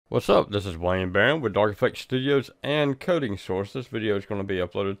What's up? This is Barron with CFF Studios and Coding Source. This video is going to be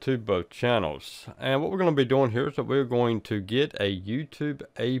uploaded to both channels. And what we're going to be doing here is that we're going to get a YouTube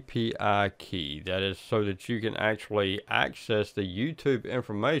API key. That is so that you can actually access the YouTube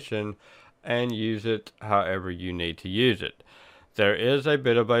information and use it however you need to use it. There is a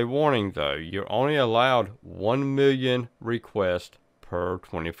bit of a warning though. You're only allowed 1 million requests per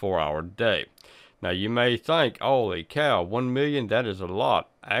 24-hour day. Now you may think, holy cow, 1 million, that is a lot.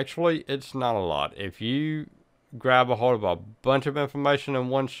 Actually, it's not a lot. If you grab a hold of a bunch of information in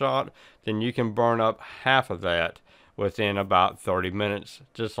one shot, then you can burn up half of that within about 30 minutes,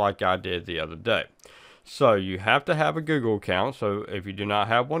 just like I did the other day. So you have to have a Google account. So if you do not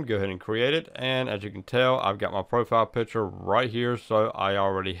have one, go ahead and create it. And as you can tell, I've got my profile picture right here. So I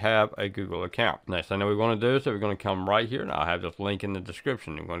already have a Google account. Next thing that we want to do is that we're going to come right here. And I'll have this link in the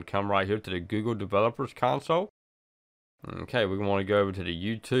description. We're going to come right here to the Google Developers Console. Okay, we want to go over to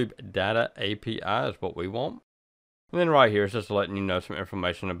the YouTube Data API is what we want. And then right here is just letting you know some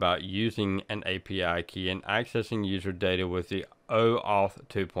information about using an API key and accessing user data with the OAuth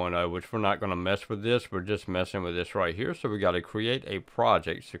 2.0, which we're not going to mess with this. We're just messing with this right here. So we got to create a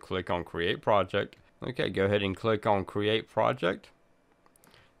project. So click on Create Project. Okay, go ahead and click on Create Project.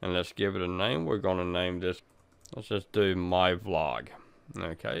 And let's give it a name. We're going to name this, let's just do My Vlog.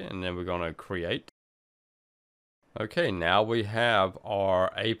 Okay, and then we're going to create. Okay, now we have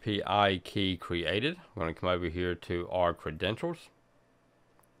our API key created. I'm going to come over here to our credentials.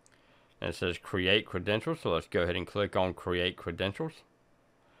 And it says create credentials. So let's go ahead and click on create credentials.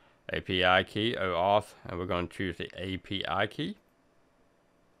 API key, OAuth, and we're going to choose the API key.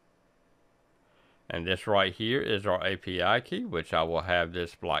 And this right here is our API key, which I will have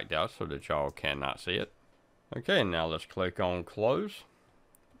this blacked out so that y'all cannot see it. Okay, now let's click on close.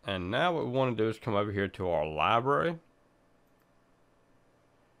 And now what we want to do is come over here to our library.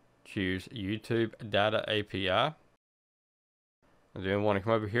 Choose YouTube Data API. And then we want to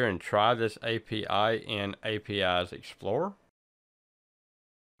come over here and try this API in APIs Explorer.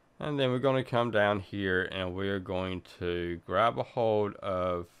 And then we're going to come down here and we're going to grab a hold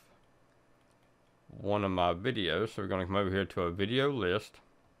of one of my videos. So we're going to come over here to a video list.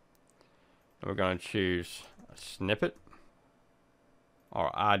 And we're going to choose a snippet. Our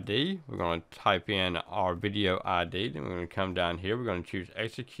ID, we're going to type in our video ID, then we're going to come down here, we're going to choose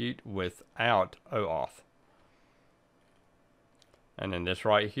execute without OAuth. And then this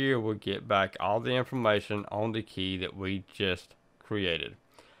right here will get back all the information on the key that we just created.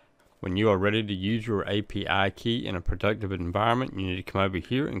 When you are ready to use your API key in a productive environment, you need to come over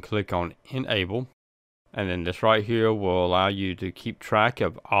here and click on Enable. And then this right here will allow you to keep track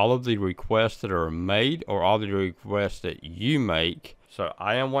of all of the requests that are made or all the requests that you make. So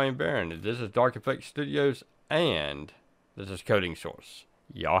I am Barron. This is CFF Studios and this is Coding Source.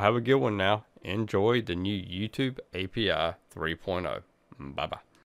 Y'all have a good one now. Enjoy the new YouTube API 3.0. Bye-bye.